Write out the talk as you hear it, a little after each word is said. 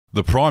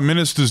The Prime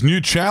Minister's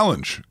new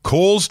challenge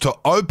calls to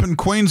open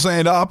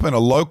Queensland up and a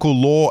local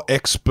law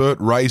expert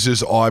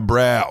raises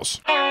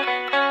eyebrows.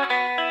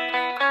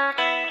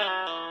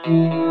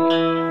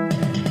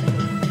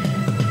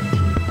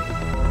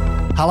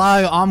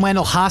 Hello, I'm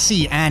Wendell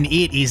Hussey, and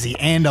it is the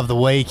end of the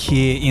week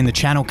here in the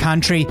Channel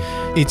Country.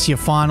 It's your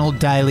final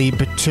daily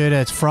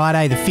Batuta. It's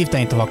Friday, the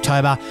 15th of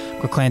October.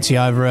 Got Clancy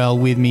Overell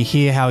with me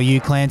here. How are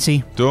you,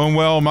 Clancy? Doing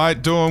well,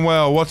 mate, doing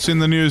well. What's in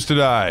the news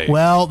today?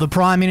 Well, the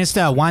Prime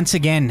Minister, once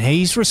again,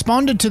 he's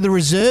responded to the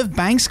Reserve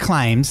Bank's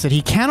claims that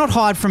he cannot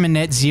hide from a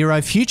net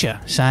zero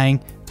future,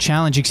 saying,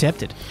 challenge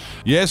accepted.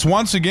 Yes,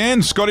 once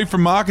again, Scotty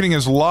from Marketing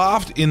has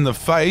laughed in the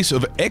face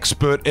of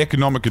expert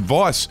economic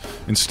advice,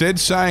 instead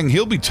saying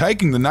he'll be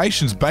taking the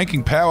nation's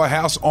banking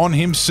powerhouse on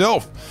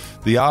himself.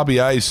 The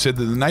RBA said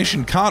that the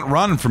nation can't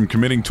run from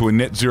committing to a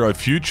net zero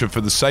future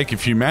for the sake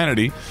of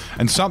humanity,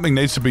 and something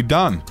needs to be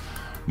done.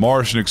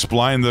 Morrison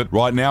explained that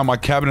right now my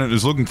cabinet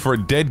is looking for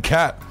a dead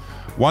cat.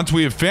 Once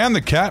we have found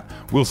the cat,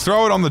 we'll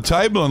throw it on the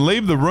table and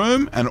leave the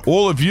room, and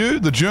all of you,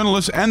 the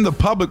journalists and the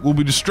public, will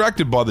be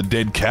distracted by the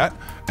dead cat,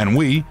 and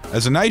we,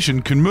 as a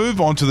nation, can move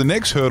on to the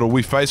next hurdle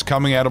we face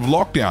coming out of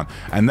lockdown,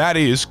 and that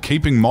is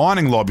keeping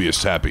mining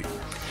lobbyists happy.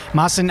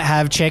 Mustn't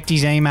have checked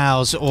his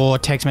emails or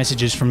text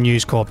messages from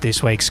News Corp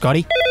this week,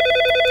 Scotty.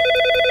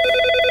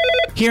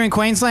 Here in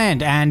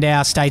Queensland, and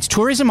our state's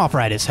tourism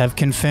operators have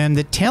confirmed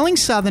that telling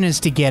Southerners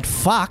to get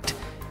fucked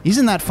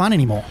isn't that fun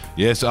anymore.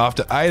 Yes,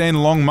 after 18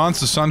 long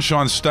months, the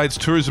Sunshine State's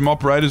tourism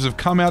operators have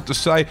come out to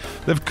say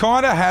they've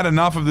kind of had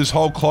enough of this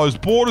whole closed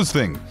borders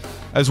thing.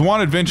 As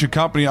one adventure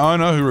company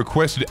owner who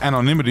requested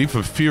anonymity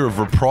for fear of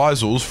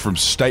reprisals from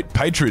state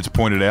patriots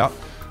pointed out,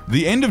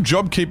 the end of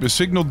JobKeeper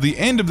signalled the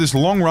end of this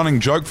long-running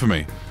joke for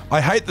me.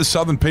 I hate the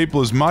southern people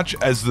as much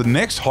as the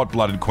next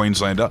hot-blooded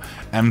Queenslander,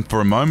 and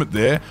for a moment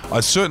there, I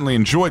certainly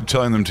enjoyed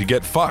telling them to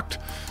get fucked.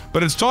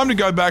 But it's time to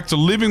go back to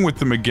living with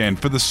them again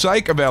for the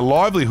sake of our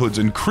livelihoods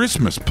and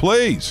Christmas,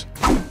 please.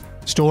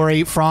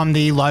 Story from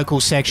the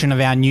local section of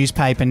our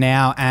newspaper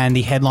now, and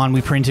the headline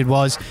we printed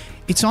was,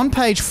 it's on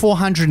page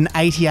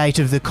 488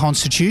 of the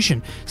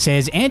Constitution,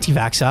 says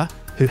anti-vaxxer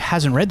who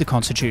hasn't read the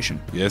Constitution.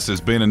 Yes,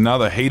 there's been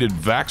another heated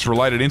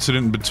vax-related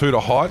incident in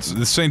Batuta Heights.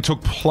 The scene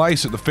took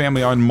place at the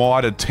family-owned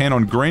Mida 10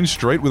 on Green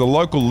Street, with a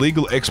local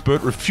legal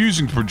expert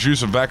refusing to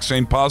produce a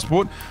vaccine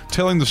passport,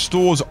 telling the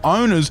store's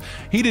owners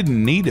he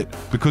didn't need it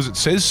because it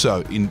says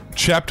so in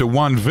Chapter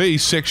 1V,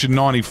 Section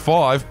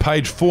 95,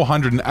 page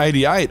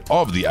 488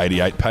 of the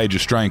 88-page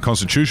Australian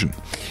Constitution.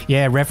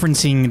 Yeah,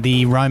 referencing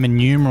the Roman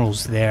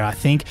numerals there, I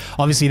think.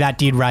 Obviously, that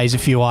did raise a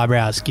few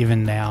eyebrows,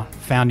 given our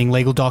founding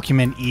legal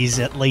document is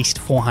at least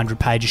 400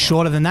 pages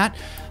shorter than that.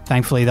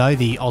 Thankfully, though,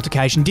 the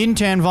altercation didn't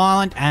turn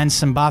violent and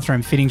some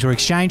bathroom fittings were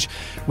exchanged,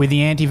 with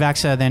the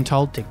anti-vaxxer then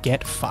told to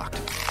get fucked.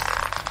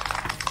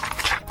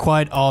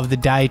 Quote of the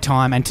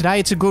daytime, and today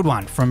it's a good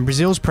one, from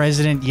Brazil's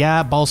president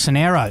Jair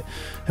Bolsonaro,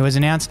 who has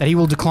announced that he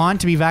will decline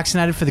to be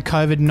vaccinated for the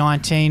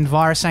COVID-19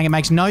 virus, saying it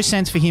makes no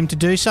sense for him to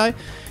do so.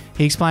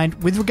 He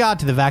explained, with regard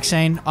to the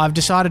vaccine, I've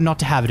decided not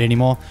to have it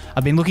anymore.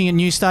 I've been looking at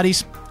new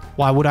studies.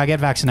 Why would I get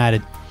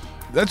vaccinated?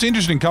 That's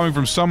interesting coming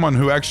from someone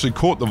who actually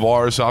caught the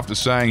virus after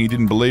saying he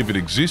didn't believe it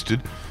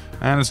existed.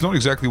 And it's not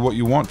exactly what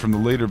you want from the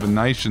leader of a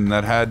nation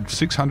that had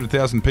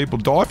 600,000 people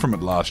die from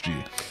it last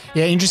year.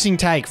 Yeah, interesting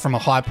take from a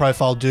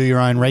high-profile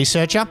do-your-own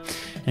researcher.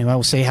 Anyway,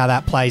 we'll see how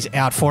that plays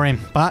out for him.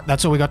 But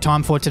that's all we got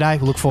time for today.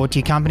 We'll look forward to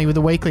your company with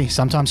the weekly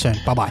sometime soon.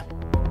 Bye-bye.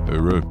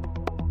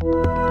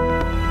 Hooroo.